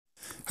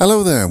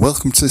Hello there,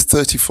 welcome to the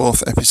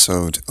 34th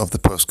episode of the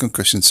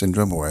Post-Concussion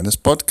Syndrome Awareness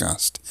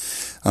Podcast.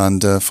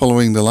 And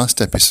following the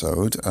last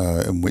episode,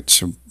 in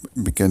which I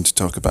began to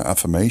talk about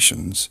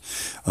affirmations,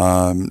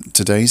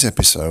 today's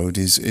episode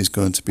is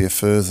going to be a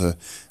further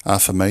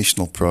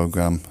affirmational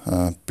program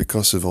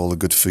because of all the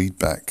good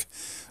feedback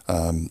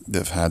that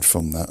I've had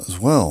from that as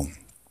well.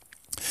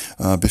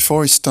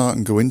 Before I start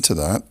and go into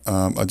that,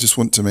 I just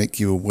want to make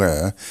you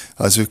aware,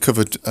 as we've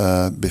covered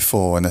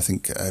before, and I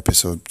think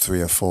episode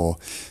 3 or 4,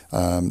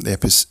 the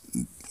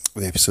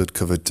episode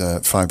covered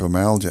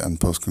fibromyalgia and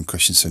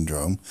post-concussion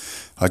syndrome.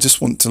 I just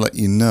want to let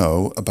you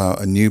know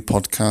about a new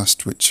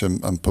podcast which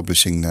I'm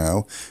publishing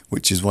now,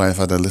 which is why I've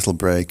had a little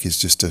break, is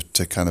just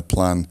to kind of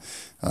plan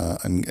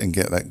and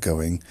get that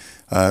going,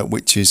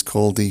 which is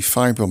called the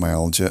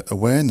Fibromyalgia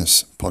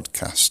Awareness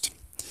Podcast.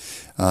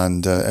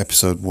 And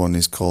episode 1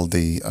 is called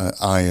the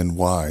I and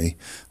Y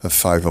of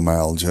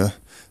fibromyalgia.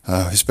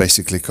 It's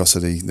basically because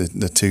of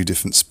the two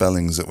different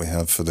spellings that we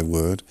have for the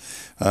word,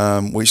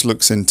 which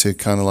looks into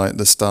kind of like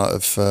the start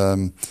of,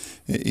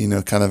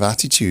 kind of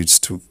attitudes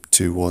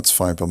towards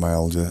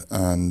fibromyalgia.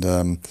 And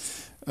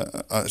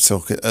I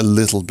talk a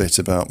little bit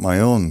about my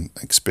own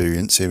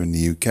experience here in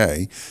the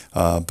UK,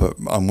 but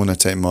I'm going to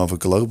take more of a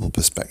global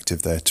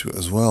perspective there to it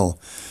as well.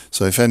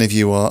 So if any of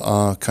you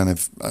are kind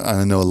of,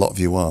 and I know a lot of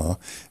you are,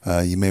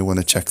 you may want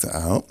to check that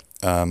out.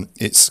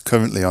 It's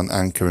currently on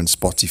Anchor and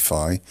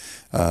Spotify,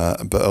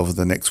 but over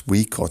the next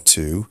week or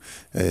two,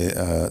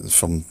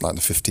 from like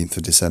the 15th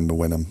of December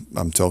when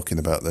I'm talking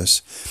about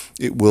this,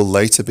 it will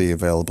later be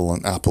available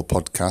on Apple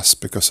Podcasts,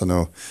 because I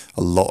know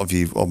a lot of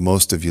you, or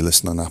most of you,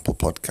 listen on Apple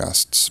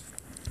Podcasts.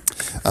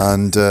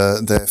 And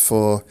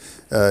therefore,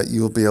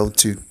 you'll be able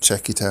to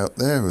check it out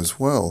there as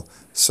well.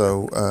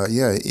 So,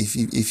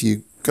 if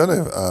you're going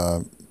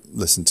to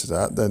listen to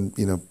that, then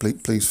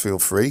please feel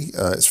free.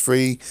 It's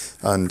free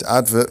and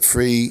advert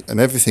free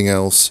and everything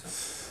else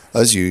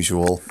as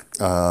usual.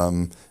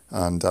 And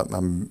I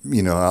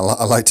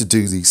like to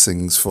do these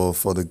things for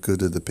the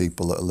good of the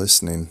people that are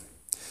listening.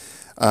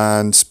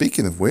 And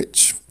speaking of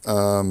which,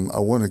 I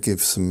want to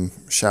give some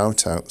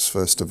shout outs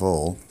first of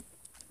all,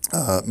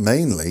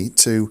 mainly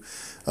to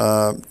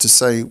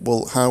say,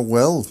 well, how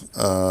well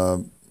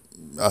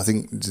I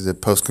think the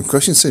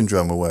Post-Concussion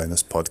Syndrome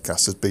Awareness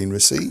Podcast has been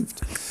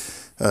received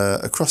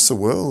across the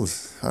world.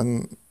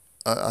 And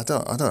I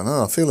don't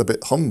know, I feel a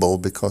bit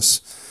humbled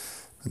because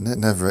I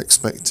never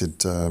expected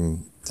to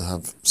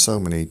have so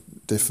many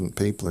different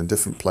people in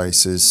different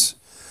places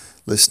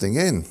listening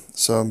in.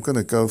 So I'm going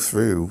to go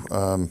through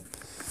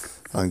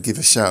and give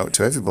a shout out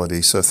to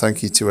everybody. So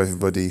thank you to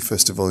everybody,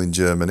 first of all, in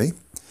Germany,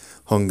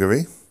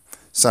 Hungary,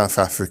 South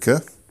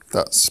Africa.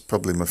 That's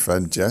probably my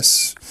friend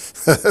Jess,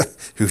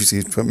 who's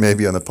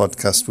maybe on a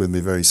podcast with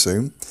me very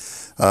soon.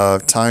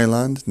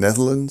 Thailand,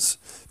 Netherlands,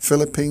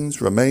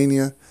 Philippines,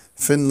 Romania,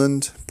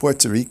 Finland,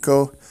 Puerto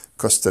Rico,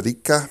 Costa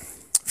Rica,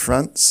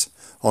 France,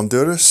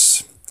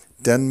 Honduras,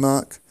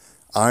 Denmark,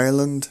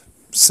 Ireland,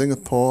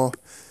 Singapore,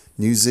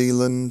 New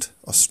Zealand,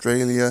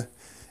 Australia,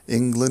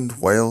 England,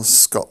 Wales,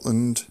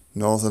 Scotland,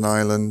 Northern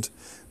Ireland,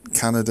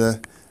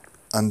 Canada,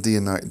 and the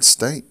United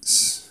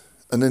States.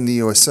 And in the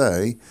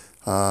USA,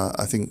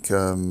 I think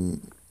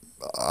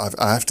I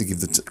have to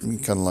give the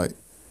kind of like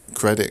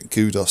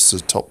kudos to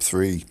the top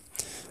 3.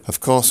 Of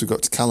course, we've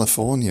got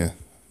California,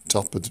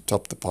 top of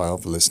the pile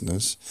for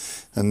listeners,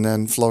 and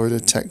then Florida,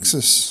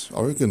 Texas,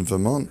 Oregon,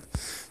 Vermont.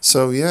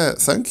 So yeah,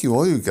 thank you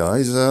all you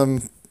guys.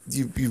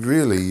 You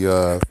really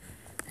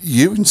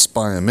you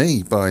inspire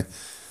me by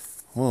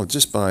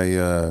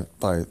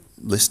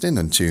listening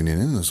and tuning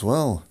in as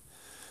well.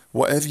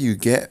 Whatever you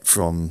get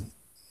from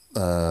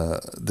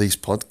these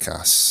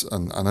podcasts,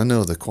 and I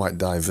know they're quite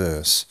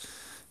diverse,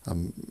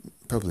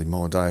 probably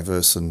more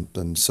diverse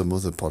than some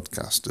other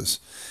podcasters.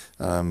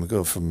 We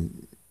go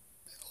from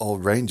all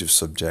range of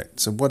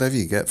subjects, and whatever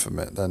you get from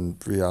it, then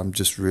I'm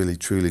just really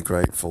truly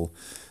grateful,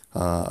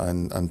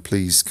 and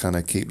please kind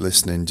of keep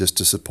listening just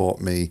to support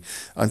me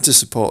and to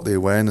support the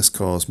awareness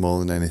cause more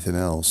than anything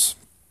else.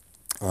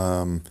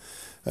 I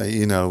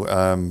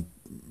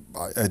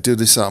do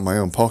this out of my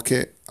own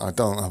pocket. I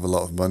don't have a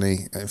lot of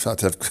money. In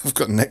fact, I've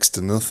got next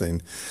to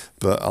nothing,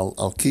 but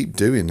I'll keep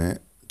doing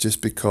it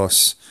just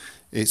because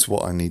it's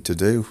what I need to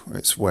do.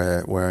 It's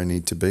where I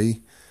need to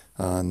be,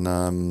 and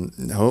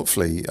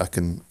hopefully I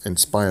can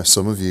inspire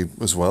some of you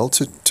as well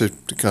to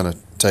kind of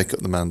take up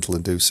the mantle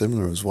and do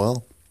similar as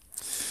well.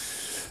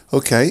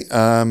 Okay,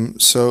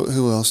 so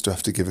who else do I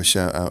have to give a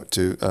shout out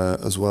to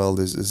as well?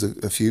 There's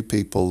a few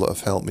people that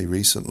have helped me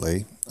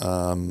recently.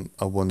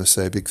 I want to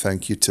say a big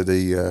thank you to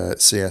the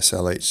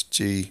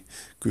CSLHG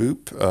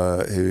group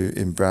who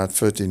in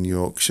Bradford in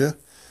Yorkshire,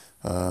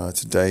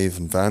 to Dave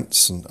and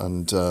Vance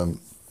and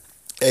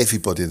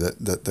everybody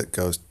that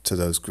goes to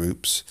those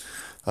groups.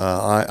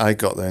 I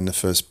got there in the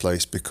first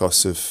place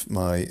because of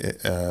my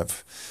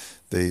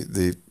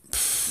the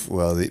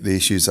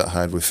issues that I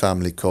had with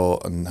family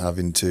court and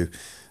having to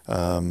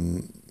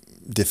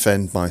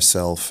defend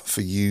myself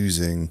for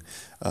using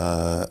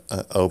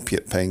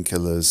opiate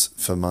painkillers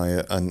for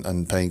my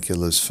and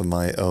painkillers for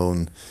my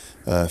own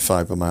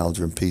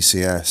fibromyalgia and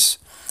PCS,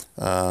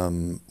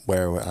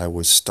 where I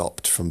was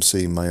stopped from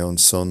seeing my own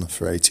son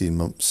for 18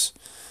 months.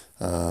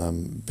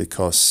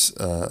 Because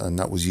and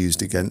that was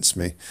used against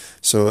me.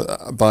 So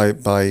by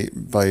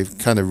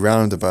kind of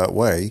roundabout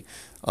way,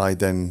 I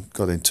then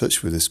got in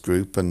touch with this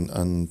group,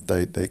 and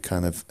they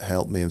kind of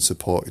helped me and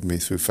supported me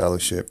through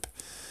fellowship.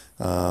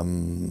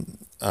 I'm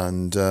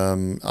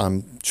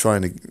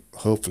trying to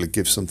hopefully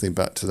give something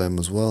back to them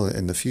as well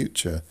in the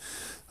future.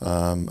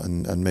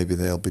 And maybe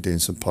they'll be doing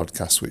some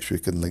podcasts which we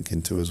can link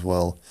into as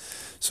well.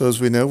 So as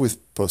we know with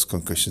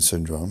post-concussion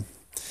syndrome,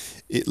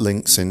 it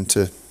links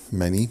into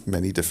many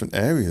different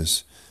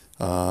areas.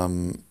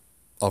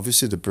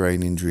 Obviously the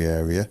brain injury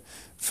area,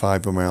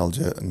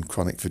 fibromyalgia and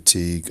chronic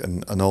fatigue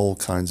and all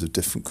kinds of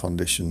different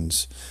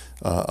conditions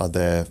are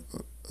there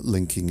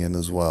linking in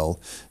as well.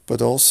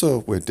 But also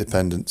with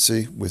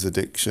dependency, with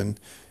addiction,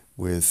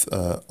 with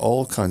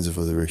all kinds of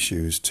other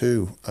issues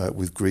too,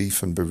 with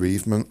grief and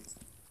bereavement,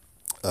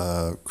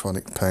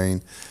 chronic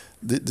pain.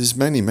 There's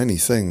many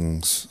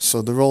things.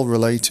 So they're all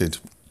related.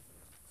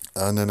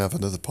 And then I have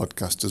another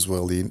podcast as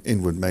well, the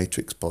Inward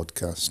Matrix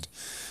podcast,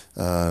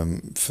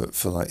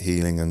 for like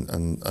healing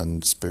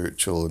and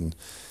spiritual and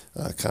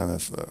kind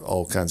of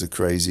all kinds of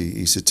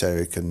crazy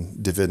esoteric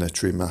and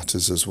divinatory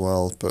matters as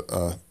well. But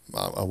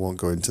I won't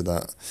go into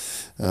that.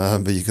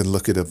 But you can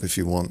look it up if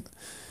you want.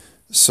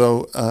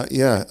 So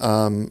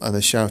and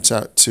a shout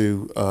out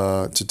to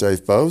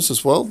Dave Bowes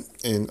as well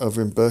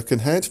over in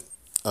Birkenhead.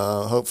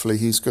 Hopefully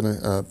he's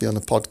going to be on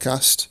a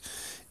podcast.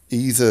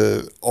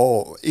 Either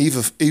or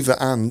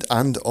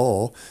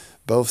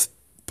both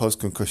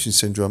post-concussion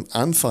syndrome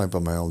and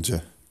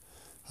fibromyalgia.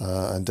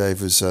 And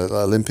Dave was an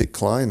Olympic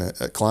climber,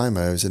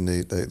 who's in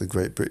the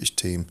Great British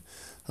team,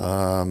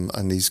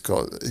 and he's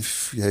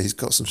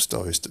got some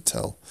stories to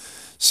tell.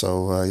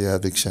 So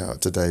big shout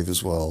out to Dave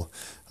as well,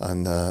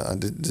 and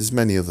there's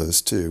many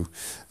others too,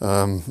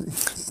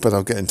 but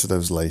I'll get into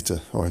those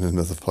later or in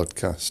another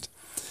podcast.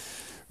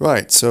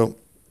 Right. So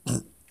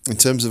in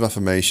terms of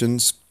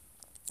affirmations,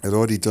 I'd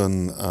already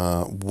done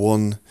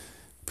one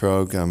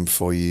program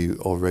for you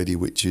already,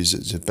 which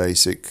is a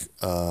basic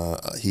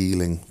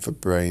healing for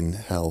brain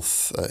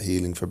health,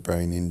 healing for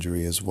brain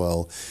injury as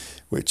well,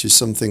 which is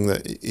something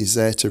that is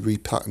there to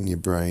repattern your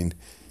brain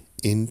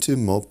into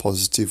more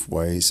positive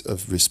ways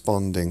of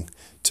responding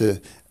to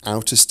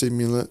outer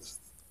stimulants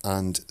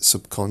and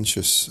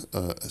subconscious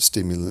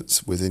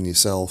stimulants within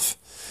yourself.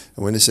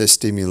 And when I say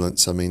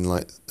stimulants, I mean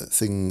like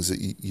things that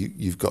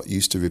you've got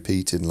used to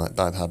repeating, like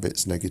bad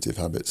habits, negative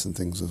habits and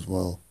things as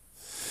well.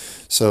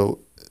 So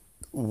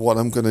what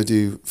I'm going to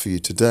do for you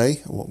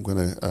today, what I'm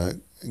going to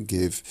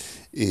give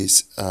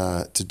is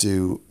to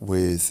do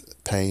with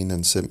pain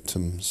and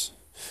symptoms.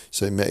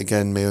 So it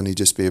may only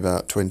just be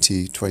about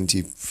 20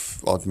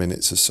 odd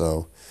minutes or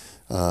so.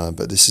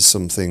 But this is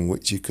something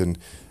which you can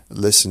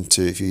listen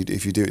to. If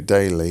you do it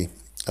daily,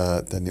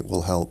 then it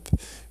will help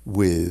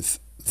with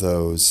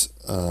those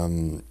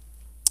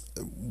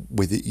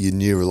with your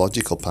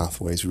neurological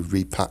pathways, with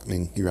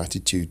repatterning your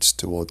attitudes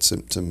towards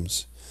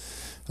symptoms,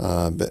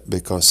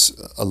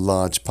 because a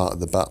large part of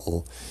the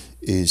battle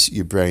is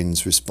your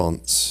brain's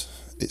response,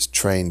 its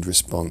trained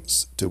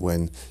response to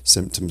when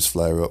symptoms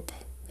flare up.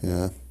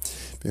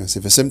 Because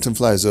if a symptom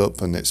flares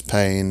up and it's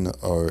pain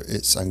or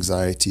it's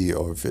anxiety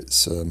or if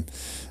it's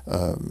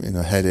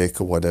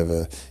headache or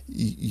whatever,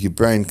 your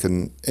brain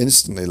can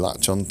instantly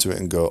latch onto it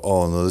and go,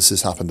 oh no, this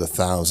has happened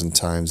 1,000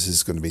 times, this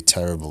is going to be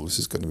terrible, this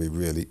is going to be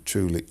really,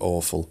 truly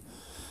awful.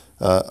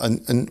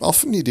 And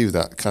often you do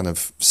that kind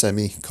of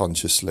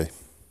semi-consciously.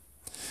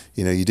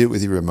 You do it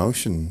with your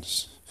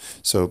emotions.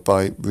 So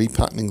by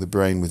repatterning the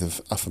brain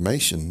with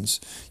affirmations,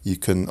 you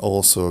can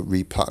also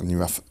repattern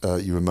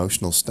your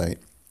emotional state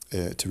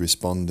to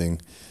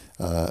responding.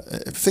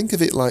 Think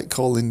of it like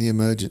calling the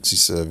emergency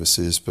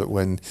services, but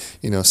when,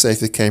 say if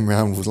they came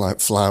around with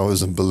like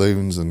flowers and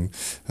balloons and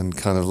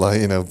kind of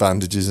like,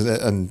 bandages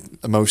and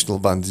emotional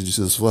bandages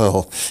as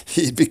well,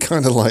 it'd be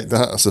kind of like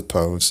that, I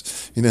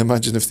suppose.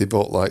 Imagine if they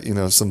brought like,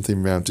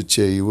 something round to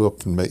cheer you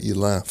up and make you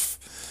laugh.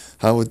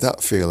 How would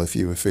that feel if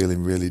you were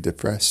feeling really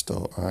depressed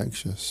or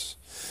anxious?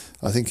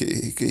 I think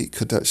it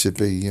could actually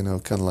be,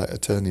 kind of like a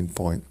turning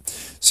point.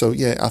 So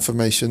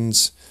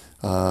affirmations.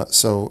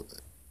 So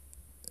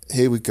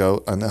here we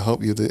go, and I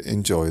hope you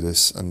enjoy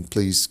this, and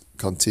please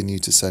continue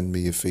to send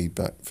me your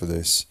feedback for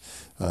this,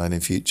 and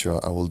in future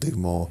I will do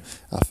more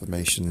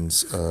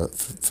affirmations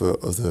for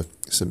other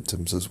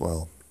symptoms as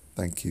well.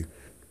 Thank you.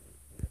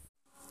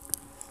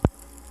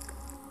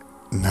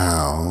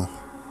 Now,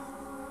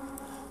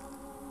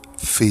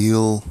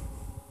 feel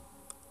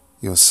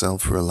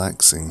yourself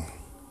relaxing.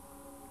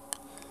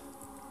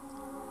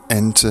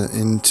 Enter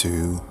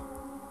into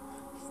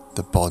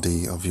the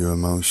body of your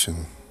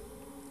emotion,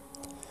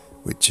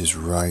 which is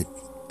right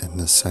in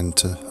the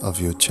center of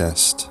your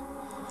chest,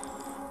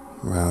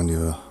 around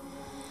your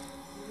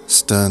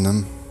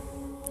sternum,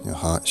 your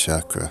heart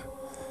chakra,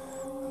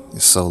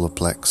 your solar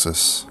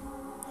plexus,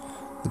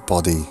 the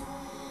body,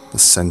 the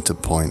center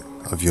point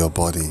of your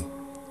body.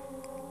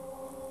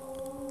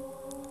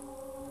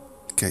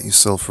 get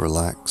yourself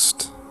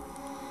relaxed.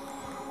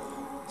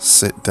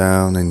 Sit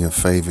down in your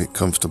favorite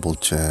comfortable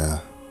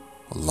chair,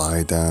 or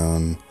lie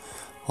down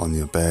on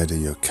your bed or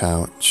your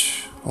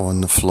couch, or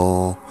on the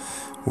floor,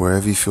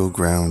 wherever you feel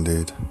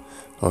grounded.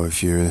 Or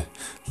if you're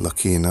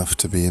lucky enough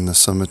to be in the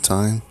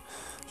summertime,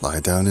 lie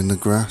down in the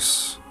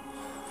grass.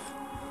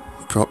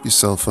 Prop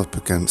yourself up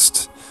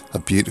against a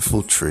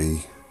beautiful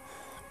tree,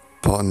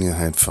 put on your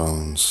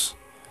headphones,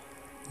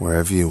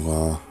 wherever you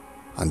are,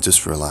 and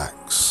just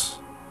relax.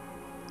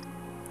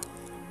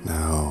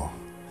 Now,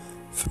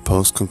 for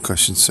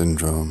post-concussion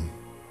syndrome,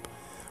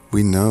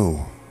 we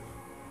know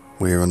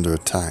we're under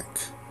attack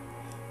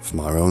from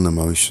our own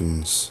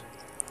emotions,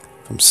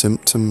 from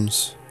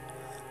symptoms,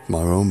 from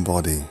our own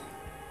body,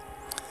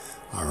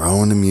 our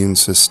own immune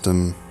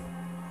system,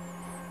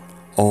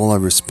 all our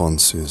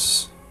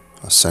responses,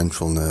 our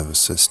central nervous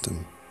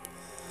system.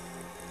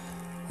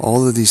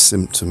 All of these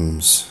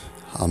symptoms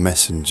are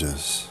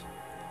messengers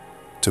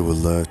to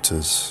alert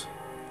us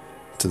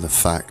to the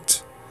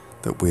fact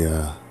that we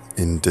are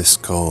in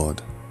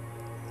discord.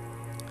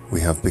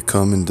 We have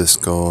become in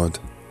discord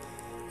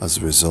as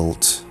a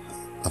result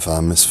of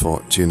our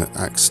misfortunate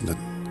accident.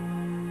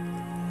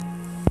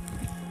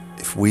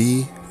 If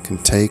we can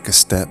take a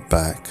step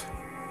back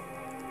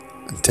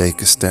and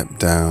take a step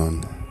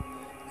down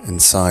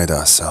inside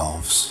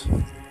ourselves,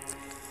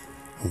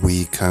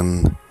 we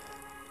can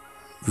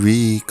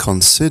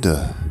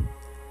reconsider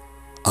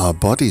our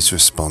body's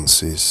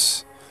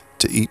responses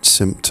to each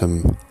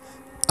symptom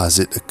as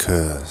it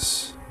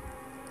occurs.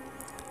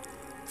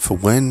 For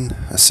when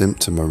a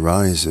symptom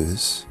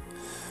arises,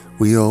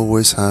 we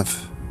always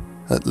have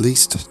at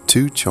least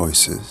two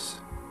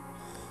choices.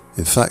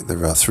 In fact,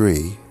 there are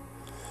three,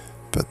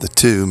 but the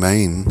two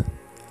main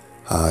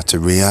are to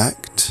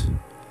react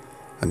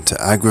and to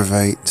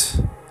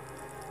aggravate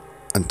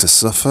and to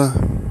suffer,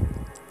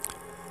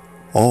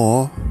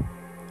 or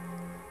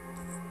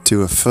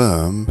to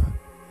affirm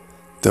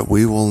that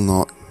we will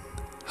not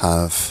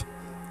have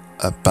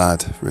a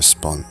bad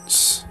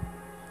response.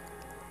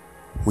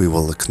 We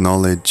will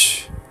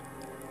acknowledge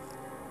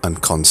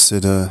and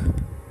consider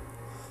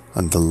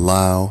and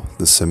allow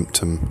the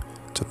symptom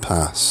to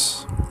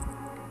pass.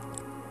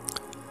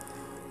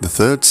 The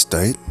third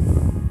state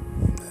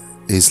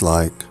is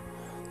like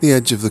the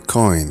edge of the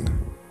coin,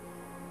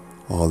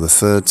 or the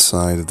third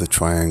side of the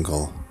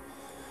triangle.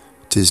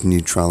 It is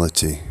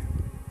neutrality.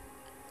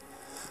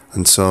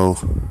 And so,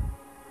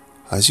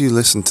 as you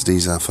listen to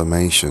these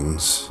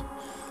affirmations,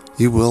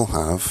 you will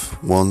have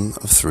one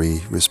of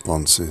three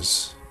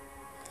responses.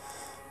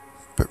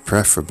 But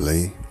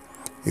preferably,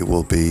 it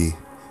will be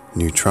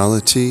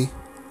neutrality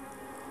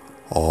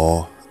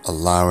or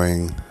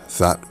allowing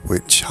that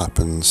which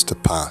happens to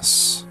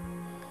pass.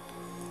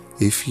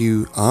 If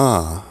you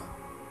are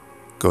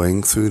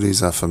going through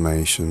these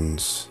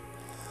affirmations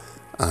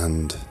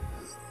and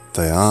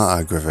they are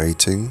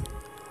aggravating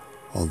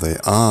or they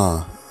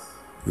are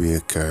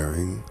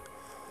reoccurring,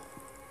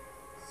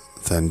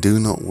 then do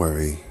not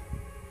worry.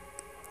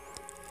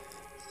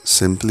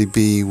 Simply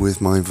be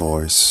with my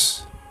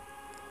voice,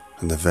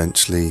 and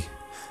eventually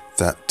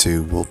that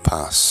too will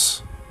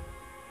pass.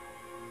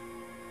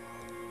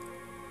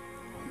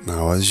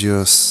 Now, as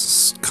you're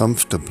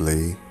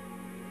comfortably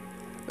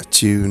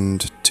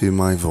attuned to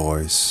my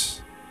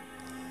voice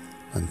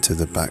and to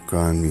the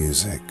background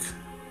music,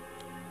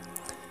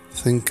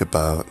 think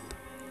about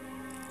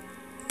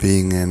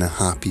being in a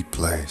happy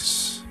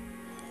place,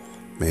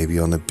 maybe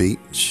on a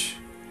beach,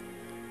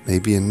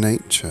 maybe in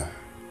nature,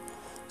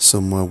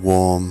 somewhere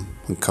warm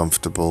and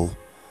comfortable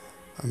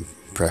and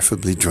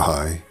preferably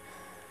dry,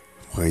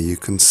 where you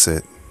can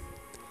sit.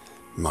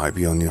 You might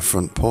be on your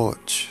front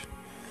porch,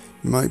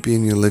 you might be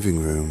in your living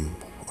room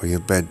or your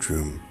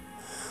bedroom,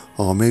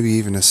 or maybe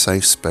even a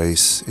safe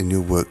space in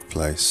your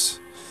workplace.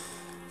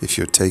 If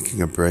you're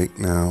taking a break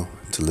now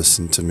to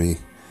listen to me,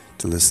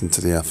 to listen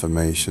to the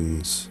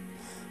affirmations,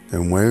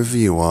 then wherever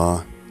you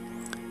are,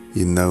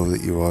 you know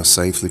that you are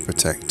safely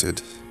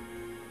protected.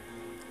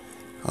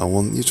 I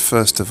want you to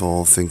first of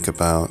all think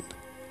about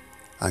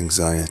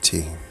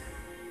anxiety.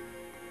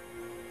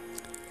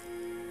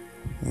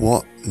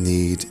 What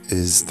need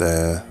is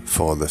there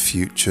for the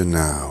future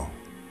now?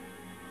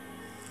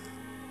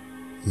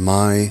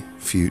 My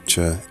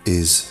future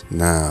is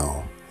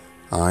now.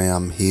 I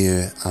am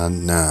here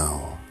and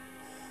now.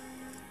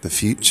 The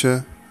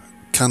future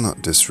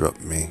cannot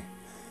disrupt me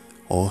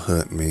or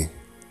hurt me.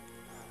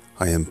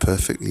 I am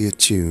perfectly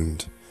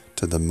attuned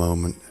to the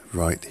moment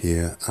right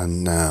here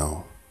and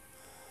now.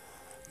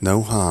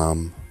 No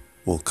harm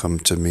will come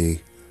to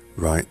me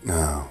right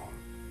now.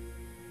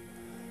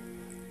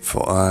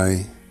 For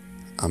I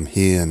am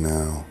here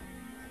now,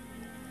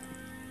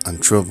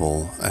 and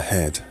trouble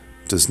ahead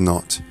does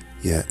not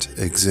yet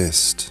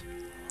exist.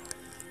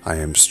 I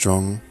am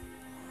strong,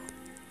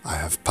 I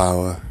have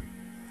power,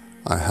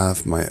 I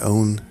have my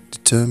own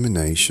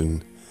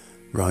determination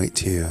right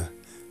here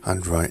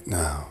and right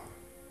now.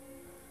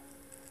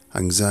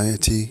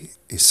 Anxiety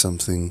is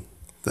something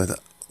that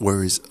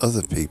worries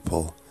other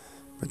people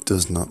but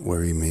does not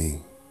worry me.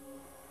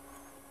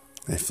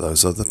 If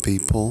those other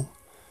people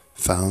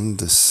found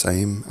the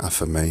same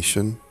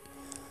affirmation,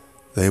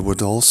 they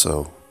would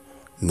also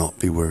not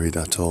be worried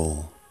at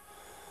all.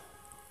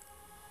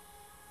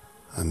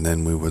 And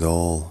then we would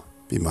all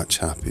be much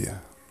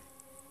happier.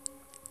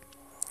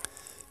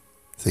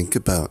 Think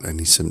about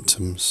any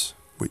symptoms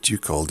which you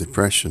call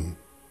depression.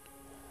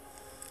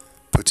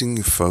 Putting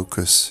your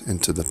focus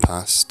into the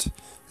past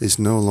is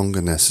no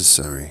longer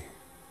necessary.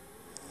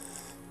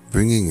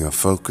 Bringing your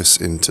focus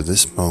into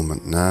this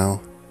moment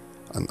now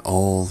and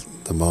all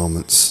the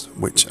moments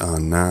which are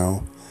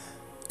now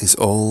is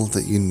all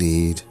that you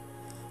need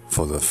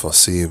for the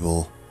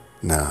foreseeable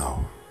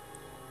now.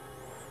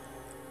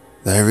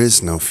 There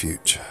is no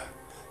future.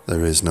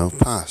 There is no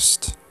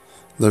past.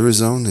 There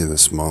is only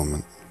this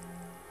moment.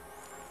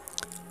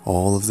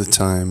 All of the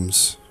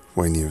times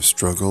when you've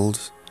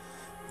struggled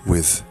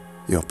with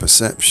your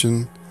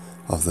perception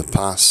of the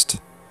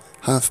past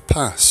have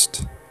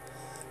passed,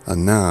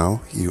 and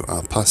now you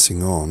are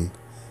passing on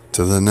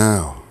to the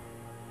now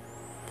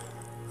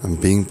and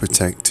being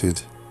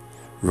protected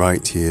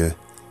right here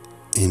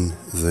in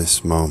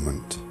this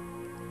moment.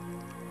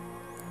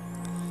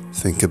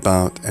 Think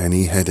about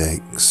any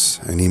headaches,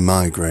 any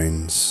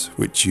migraines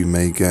which you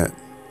may get.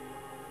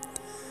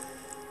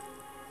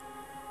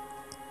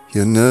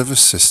 Your nervous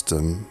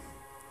system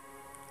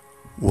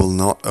will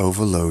not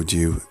overload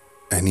you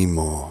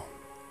anymore.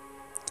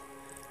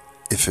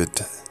 If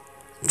it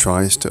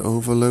tries to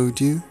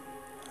overload you,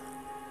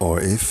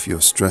 or if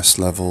your stress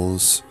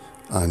levels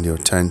and your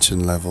tension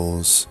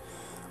levels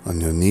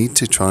and your need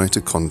to try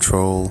to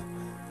control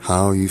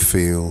how you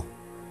feel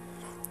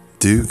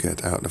do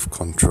get out of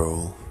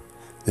control,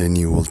 then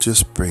you will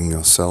just bring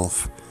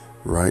yourself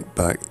right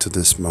back to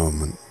this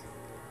moment.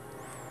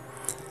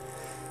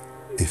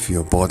 If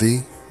your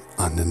body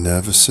and the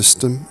nervous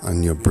system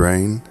and your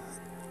brain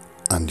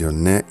and your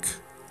neck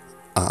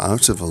are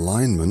out of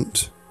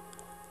alignment,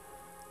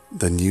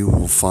 then you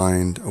will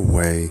find a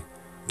way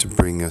to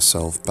bring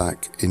yourself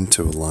back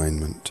into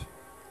alignment.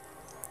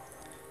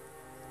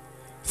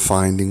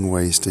 Finding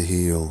ways to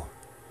heal,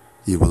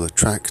 you will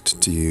attract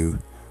to you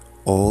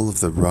all of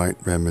the right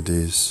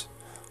remedies,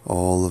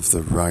 all of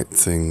the right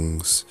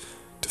things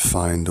to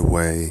find a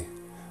way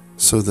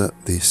so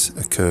that this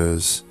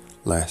occurs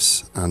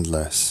less and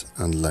less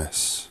and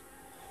less.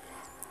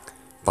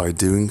 By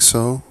doing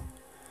so,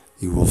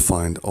 you will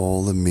find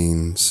all the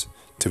means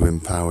to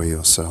empower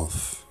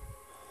yourself.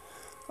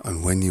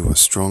 And when you are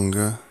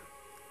stronger,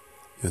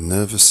 your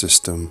nervous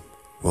system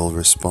will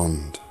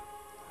respond.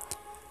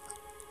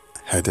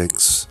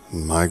 Headaches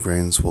and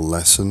migraines will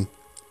lessen,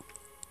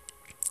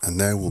 and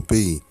there will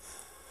be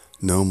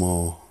no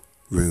more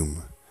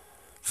room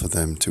for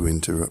them to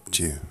interrupt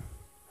you.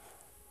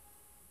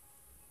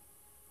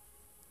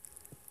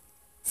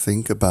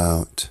 Think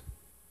about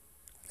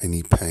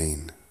any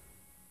pain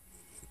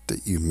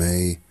that you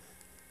may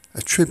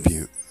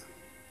attribute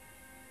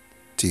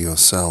to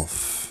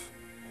yourself,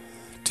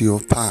 to your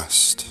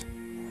past.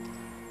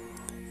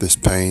 This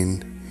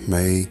pain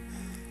may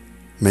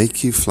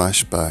make you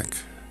flash back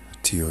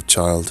to your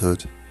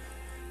childhood,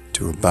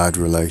 to a bad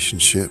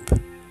relationship,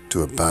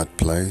 to a bad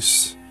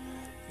place,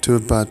 to a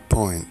bad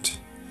point,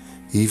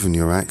 even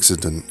your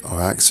accident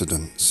or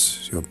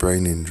accidents, your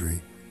brain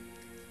injury.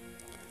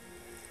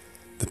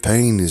 The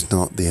pain is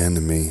not the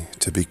enemy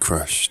to be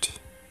crushed.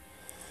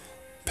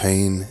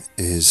 Pain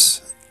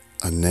is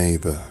a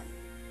neighbour,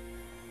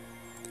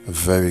 a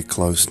very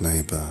close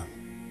neighbour.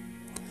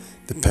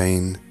 The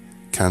pain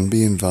can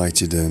be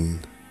invited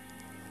in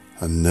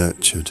and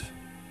nurtured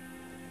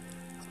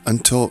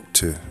and talked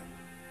to,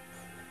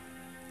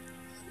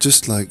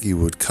 just like you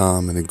would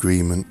calm an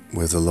agreement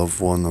with a loved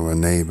one or a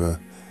neighbour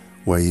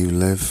where you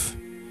live.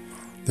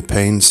 The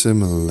pain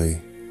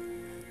similarly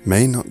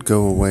may not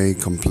go away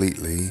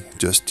completely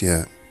just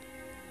yet,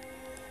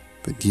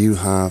 but you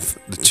have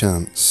the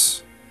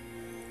chance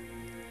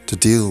to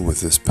deal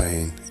with this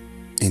pain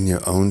in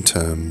your own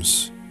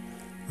terms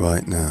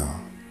right now.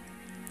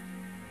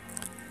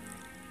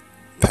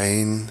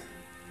 Pain,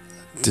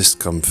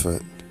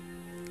 discomfort,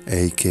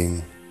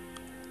 aching.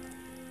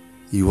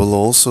 You will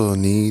also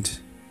need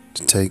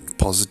to take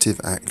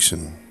positive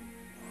action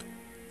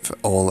for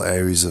all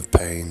areas of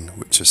pain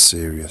which are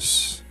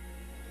serious.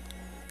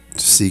 To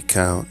seek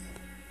out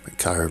a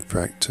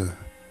chiropractor,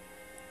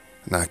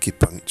 an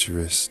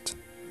acupuncturist,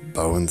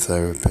 Bowen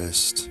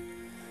therapist,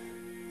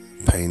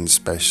 pain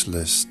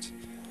specialist,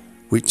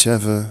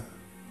 whichever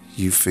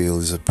you feel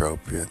is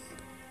appropriate.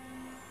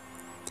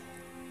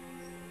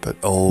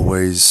 But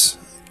always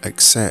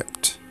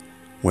accept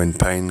when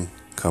pain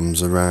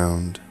comes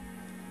around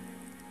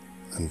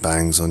and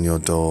bangs on your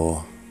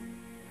door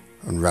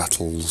and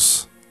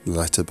rattles the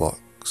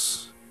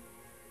letterbox.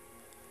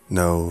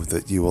 Know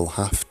that you will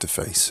have to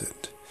face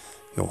it.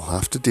 You'll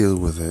have to deal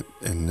with it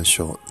in the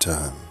short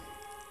term.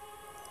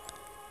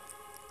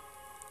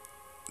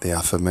 The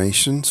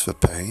affirmations for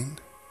pain.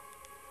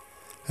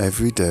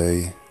 Every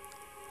day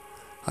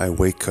I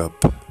wake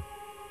up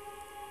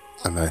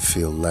and I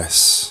feel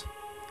less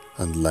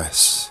and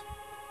less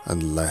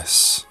and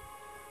less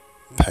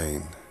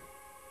pain.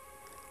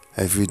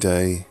 Every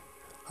day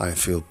I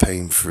feel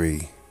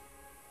pain-free.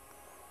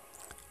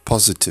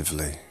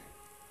 Positively,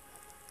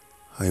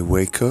 I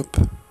wake up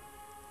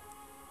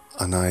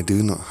and I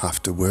do not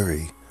have to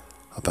worry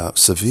about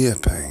severe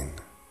pain.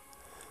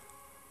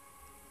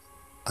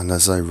 And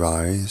as I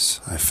rise,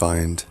 I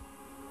find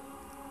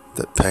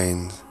that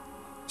pain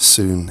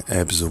soon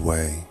ebbs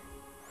away.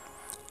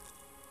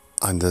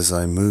 And as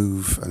I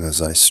move and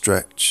as I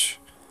stretch,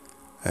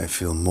 I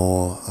feel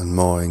more and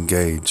more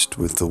engaged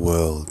with the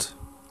world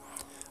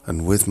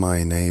and with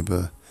my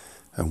neighbour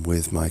and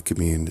with my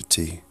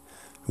community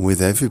and with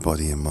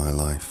everybody in my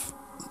life.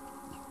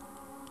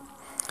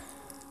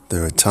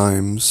 There are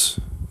times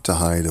to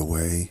hide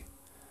away,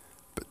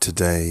 but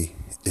today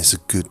is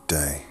a good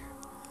day.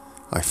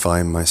 I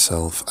find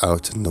myself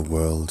out in the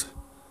world,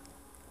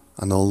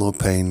 and although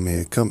pain may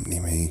accompany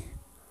me,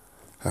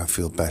 I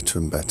feel better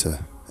and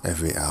better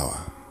every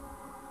hour.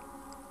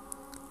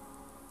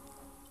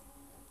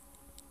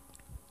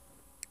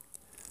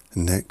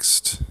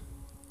 Next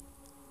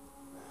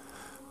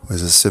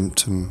was a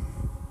symptom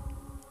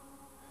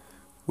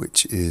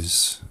which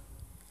is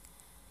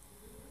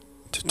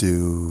to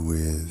do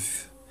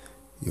with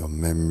your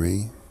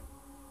memory,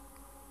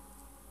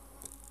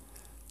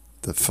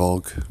 the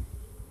fog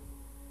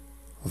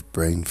of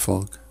brain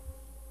fog,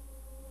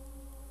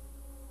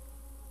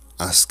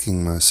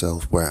 asking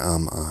myself, where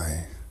am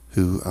I?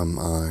 Who am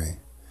I?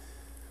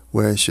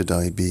 Where should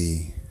I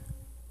be?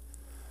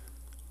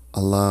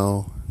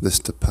 Allow this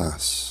to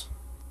pass.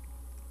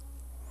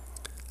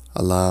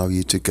 Allow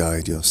you to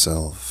guide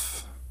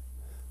yourself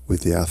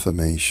with the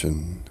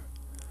affirmation,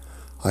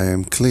 I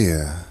am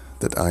clear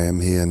that I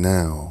am here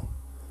now,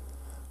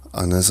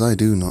 and as I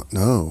do not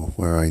know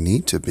where I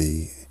need to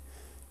be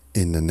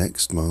in the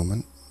next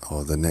moment,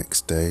 or the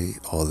next day,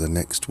 or the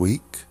next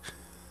week,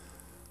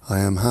 I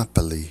am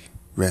happily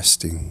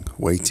resting,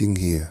 waiting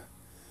here,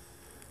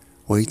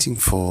 waiting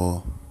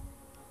for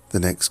the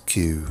next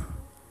cue,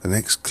 the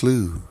next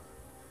clue.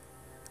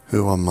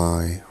 Who am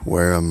I?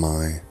 Where am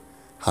I?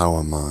 How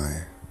am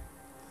I?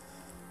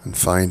 And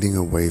finding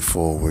a way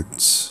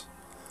forwards,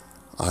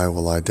 I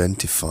will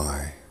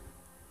identify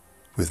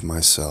with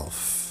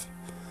myself,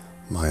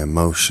 my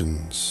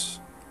emotions.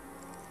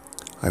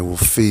 I will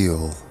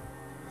feel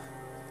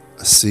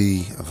a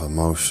sea of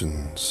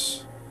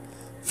emotions,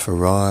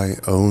 for I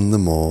own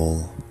them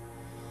all,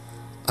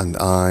 and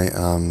I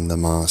am the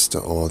master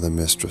or the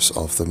mistress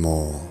of them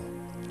all.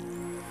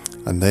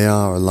 And they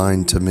are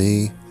aligned to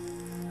me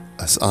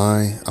as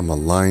I am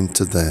aligned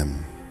to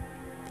them.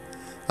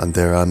 And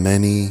there are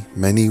many,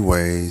 many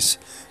ways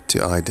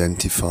to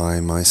identify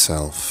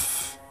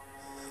myself,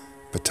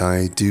 but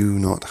I do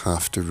not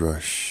have to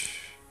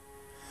rush.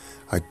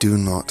 I do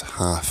not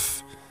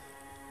have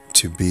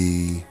to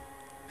be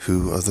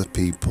who other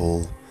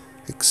people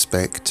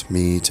expect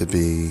me to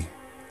be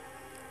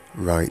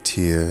right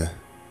here,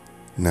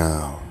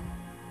 now.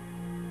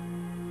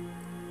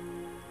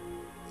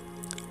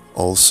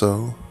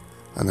 Also,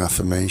 an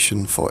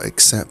affirmation for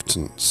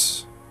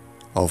acceptance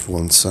of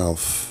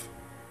oneself.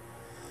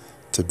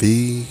 To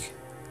be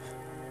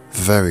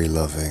very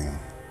loving,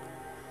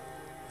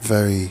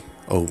 very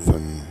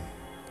open,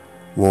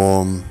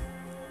 warm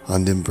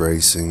and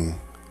embracing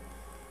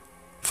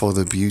for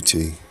the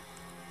beauty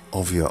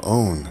of your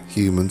own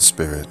human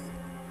spirit,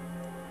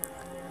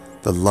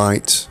 the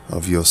light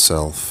of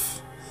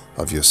yourself,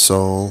 of your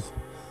soul,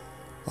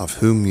 of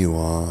whom you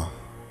are.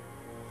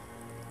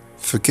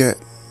 Forget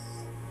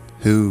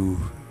who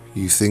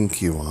you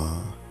think you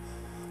are,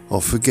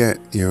 or forget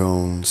your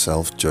own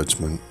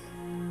self-judgment.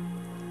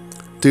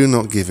 Do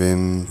not give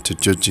in to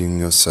judging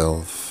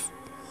yourself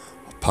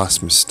or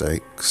past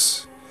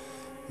mistakes.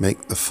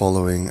 Make the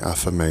following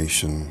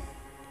affirmation.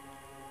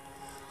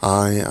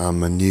 I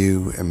am a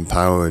new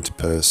empowered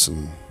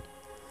person.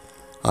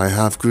 I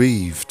have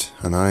grieved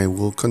and I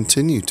will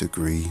continue to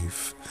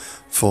grieve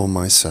for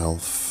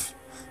myself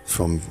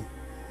from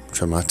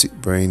traumatic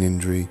brain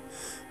injury,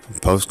 from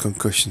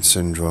post-concussion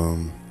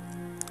syndrome.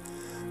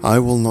 I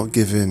will not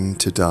give in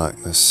to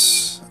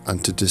darkness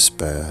and to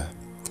despair.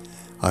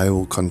 I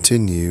will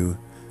continue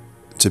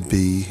to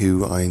be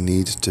who I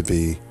need to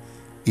be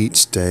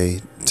each day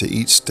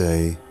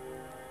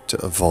to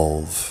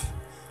evolve.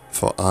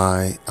 For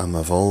I am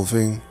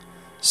evolving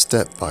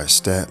step by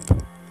step,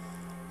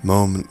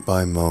 moment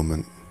by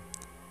moment,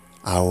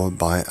 hour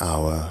by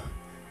hour,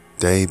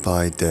 day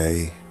by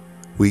day,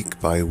 week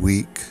by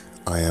week.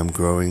 I am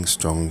growing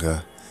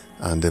stronger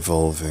and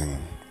evolving.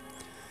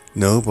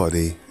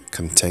 Nobody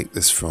can take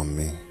this from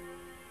me.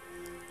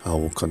 I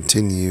will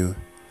continue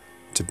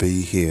to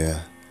be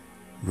here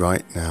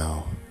right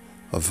now,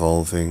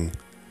 evolving,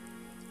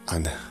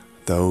 and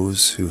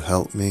those who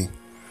help me,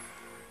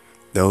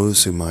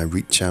 those whom I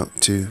reach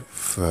out to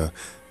for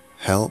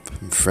help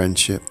and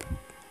friendship,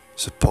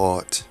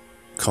 support,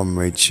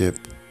 comradeship,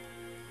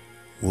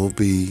 will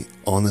be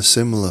on a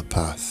similar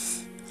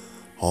path,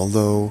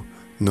 although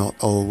not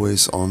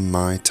always on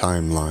my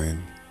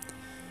timeline.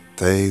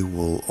 They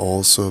will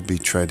also be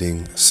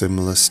treading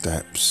similar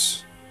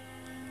steps,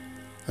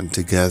 and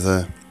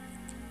together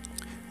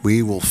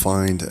we will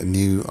find a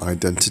new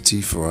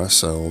identity for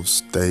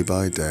ourselves day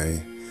by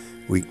day,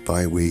 week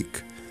by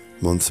week,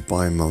 month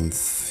by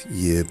month,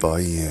 year by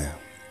year.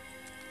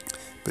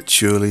 But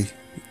surely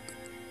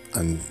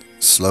and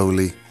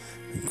slowly,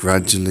 and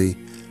gradually,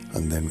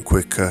 and then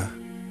quicker,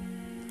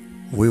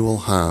 we will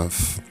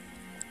have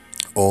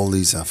all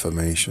these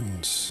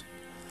affirmations.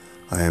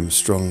 I am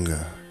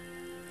stronger.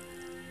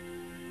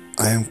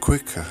 I am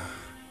quicker.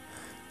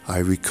 I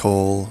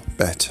recall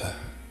better.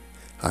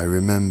 I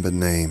remember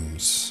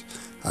names.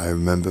 I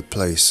remember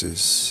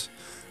places.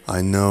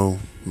 I know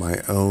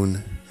my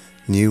own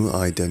new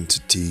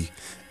identity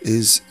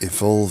is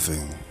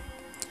evolving,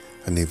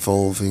 and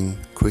evolving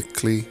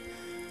quickly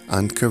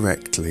and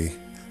correctly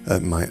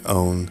at my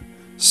own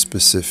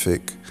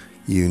specific,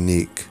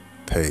 unique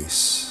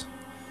pace.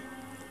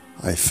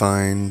 I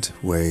find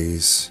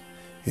ways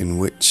in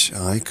which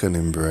I can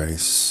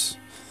embrace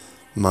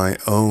my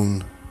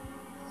own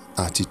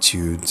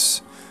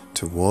attitudes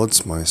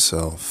towards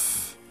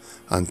myself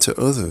and to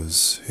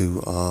others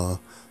who are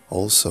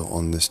also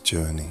on this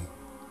journey.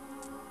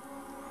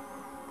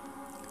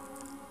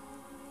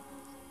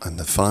 And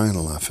the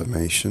final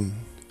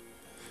affirmation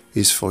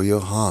is for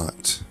your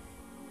heart,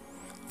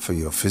 for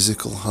your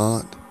physical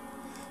heart,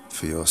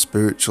 for your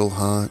spiritual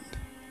heart,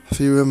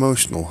 for your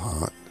emotional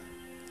heart.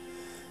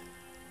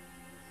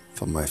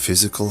 For my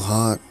physical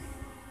heart,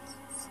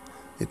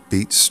 it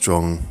beats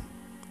strong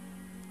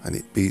and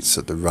it beats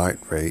at the right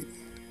rate.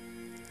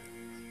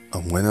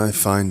 And when I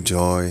find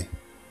joy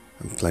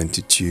and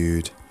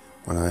plenitude,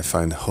 when I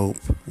find hope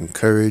and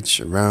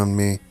courage around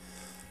me,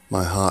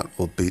 my heart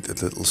will beat a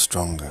little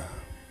stronger.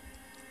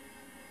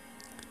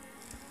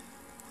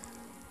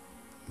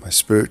 My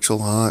spiritual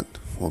heart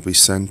will be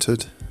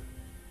centered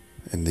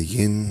in the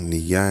yin and the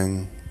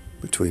yang,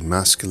 between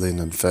masculine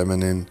and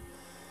feminine,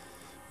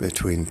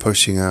 between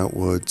pushing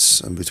outwards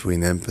and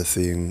between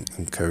empathy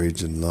and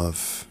courage and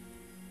love.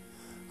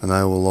 And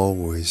I will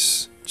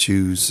always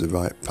choose the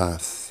right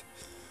path,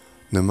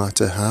 no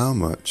matter how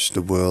much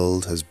the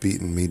world has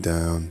beaten me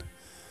down,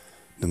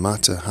 no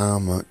matter how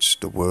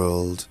much the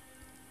world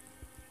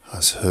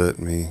has hurt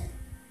me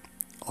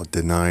or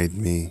denied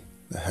me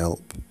the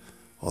help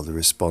or the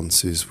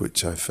responses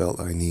which I felt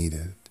I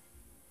needed.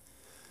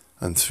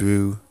 And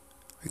through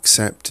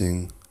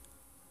accepting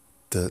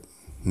that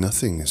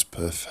nothing is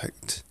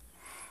perfect,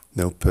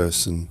 no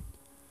person,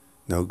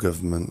 no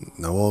government,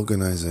 no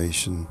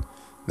organization,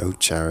 no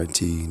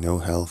charity, no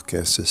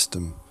healthcare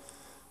system,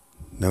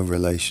 no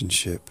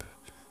relationship,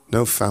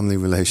 no family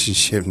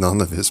relationship,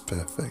 none of it's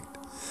perfect.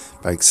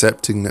 By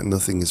accepting that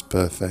nothing is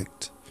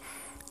perfect,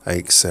 I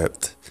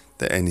accept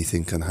that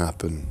anything can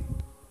happen.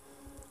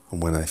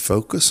 And when I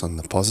focus on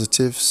the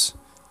positives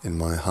in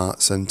my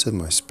heart center,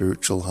 my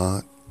spiritual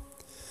heart,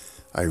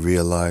 I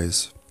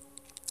realize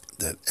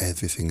that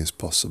everything is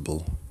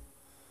possible.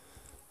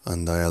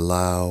 And I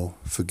allow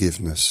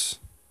forgiveness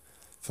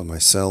for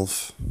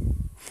myself,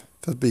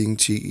 for being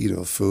cheated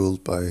or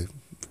fooled by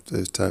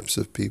those types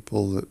of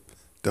people that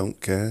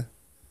don't care,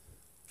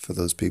 for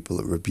those people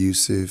that are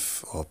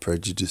abusive or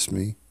prejudice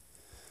me.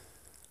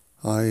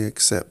 I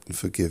accept and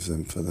forgive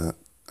them for that,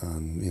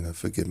 and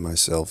forgive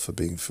myself for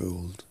being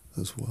fooled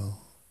as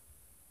well.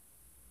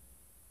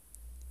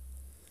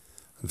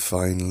 And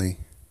finally,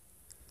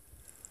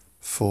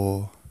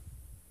 for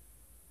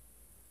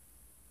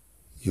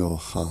your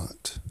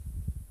heart,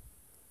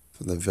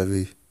 for the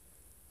very,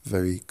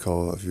 very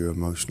core of your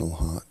emotional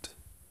heart,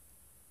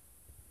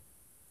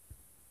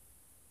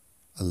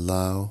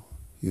 allow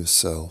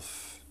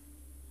yourself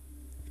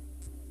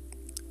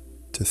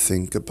to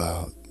think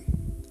about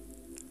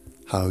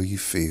how you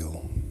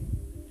feel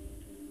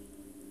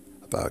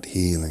about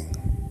healing.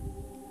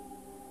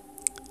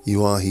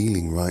 You are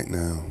healing right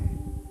now.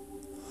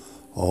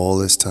 All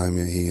this time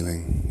you're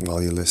healing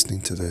while you're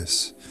listening to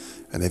this,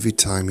 and every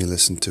time you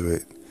listen to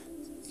it,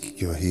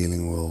 your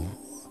healing will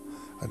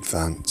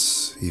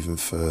advance even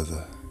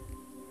further.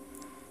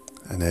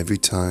 And every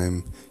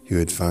time you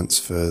advance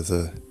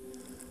further,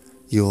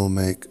 you'll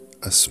make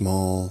a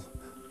small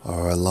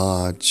or a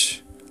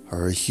large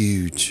or a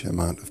huge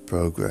amount of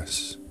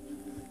progress.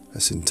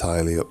 It's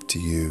entirely up to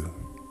you.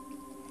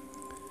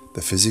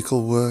 The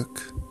physical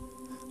work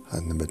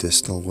and the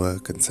medicinal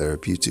work and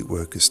therapeutic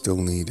work is still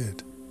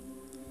needed.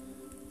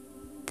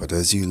 But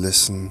as you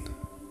listen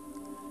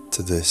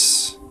to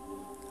this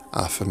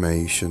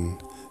affirmation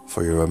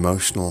for your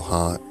emotional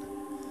heart,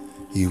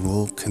 you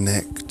will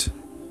connect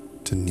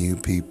to new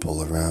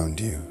people around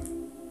you.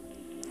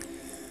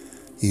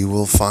 You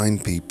will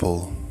find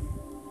people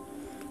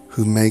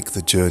who make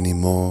the journey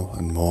more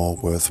and more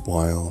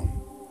worthwhile,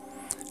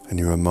 and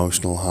your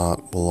emotional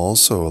heart will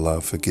also allow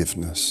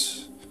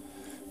forgiveness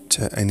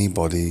to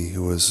anybody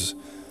who has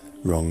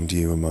wronged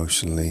you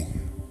emotionally,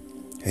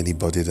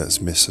 anybody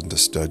that's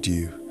misunderstood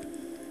you,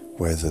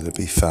 whether it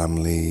be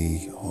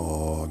family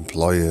or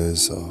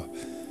employers or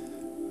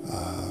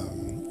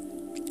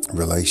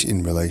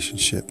in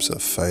relationships that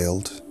have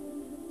failed.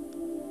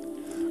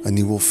 And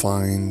you will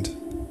find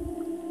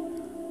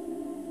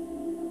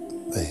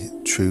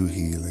the true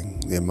healing,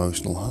 the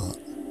emotional heart,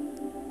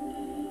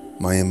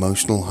 My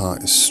emotional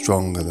heart is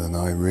stronger than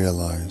I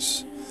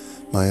realize.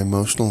 My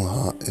emotional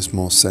heart is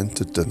more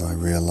centered than I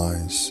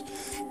realize.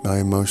 My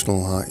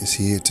emotional heart is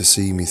here to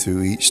see me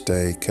through each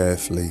day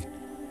carefully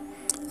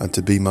and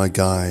to be my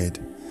guide.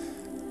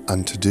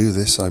 And to do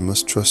this, I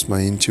must trust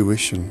my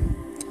intuition.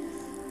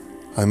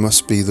 I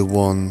must be the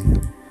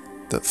one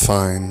that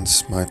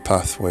finds my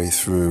pathway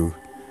through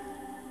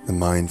the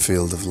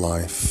minefield of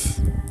life.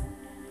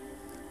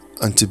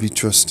 And to be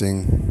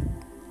trusting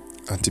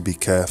and to be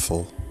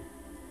careful,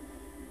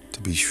 to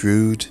be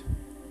shrewd,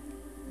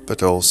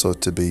 but also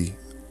to be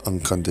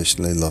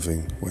unconditionally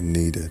loving when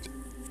needed.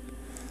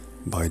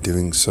 By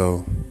doing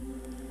so,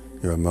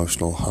 your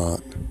emotional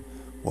heart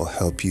will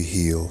help you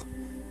heal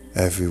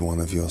every one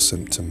of your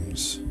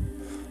symptoms,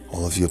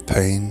 all of your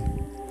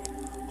pain,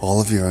 all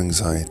of your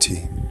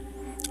anxiety,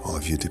 all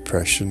of your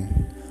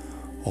depression,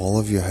 all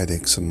of your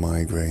headaches and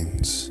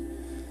migraines,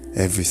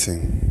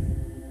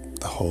 everything,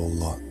 the whole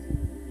lot.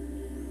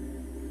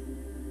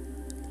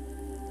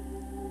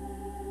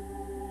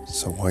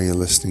 So while you're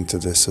listening to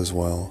this as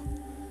well,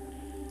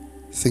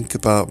 think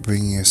about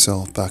bringing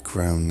yourself back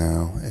round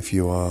now. If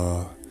you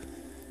are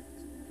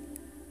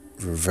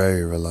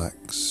very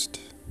relaxed,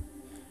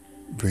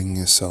 bring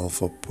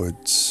yourself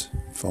upwards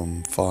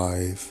from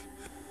 5,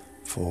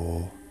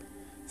 4,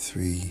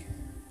 3,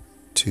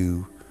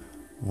 2,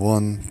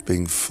 1,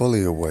 being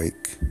fully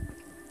awake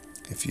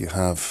if you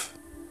have,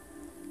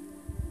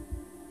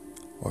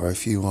 or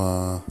if you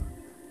are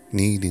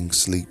needing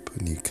sleep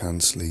and you can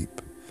sleep,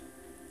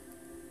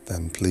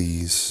 then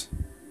please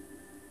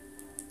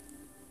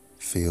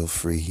feel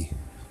free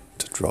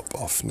to drop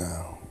off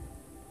now.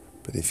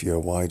 But if you're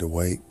wide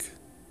awake,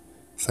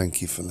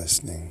 thank you for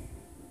listening.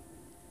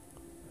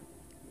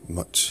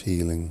 Much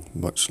healing,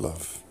 much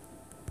love.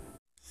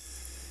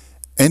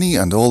 Any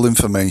and all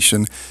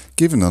information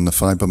given on the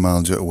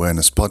Fibromyalgia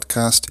Awareness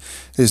podcast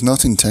is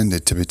not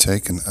intended to be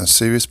taken as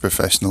serious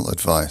professional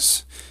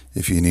advice.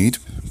 If you need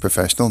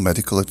professional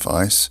medical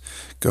advice,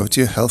 go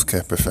to your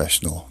healthcare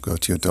professional, go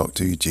to your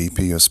doctor, your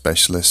GP, your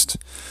specialist,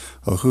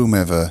 or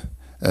whomever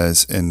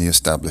is in the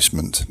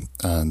establishment.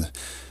 And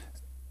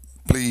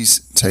please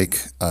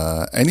take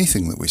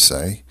anything that we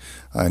say,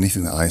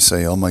 anything that I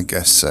say or my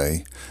guests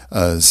say,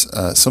 as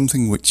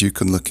something which you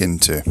can look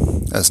into.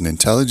 As an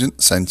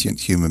intelligent,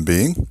 sentient human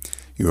being,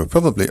 you are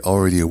probably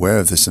already aware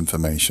of this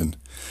information,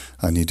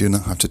 and you do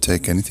not have to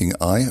take anything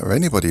I or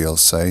anybody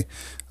else say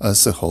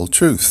as the whole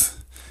truth.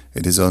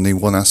 It is only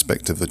one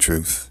aspect of the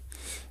truth.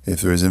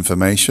 If there is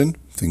information,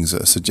 things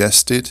that are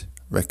suggested,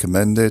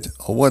 recommended,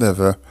 or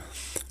whatever,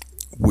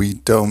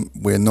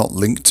 we're not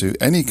linked to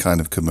any kind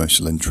of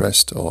commercial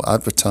interest or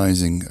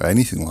advertising or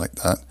anything like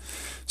that.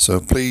 So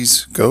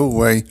please go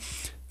away,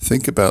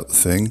 think about the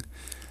thing,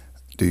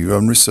 do your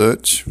own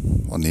research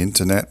on the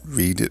internet,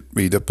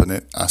 read up on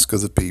it, ask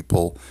other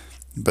people,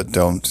 but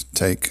don't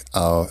take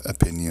our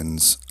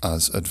opinions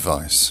as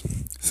advice.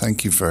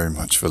 Thank you very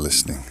much for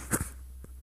listening.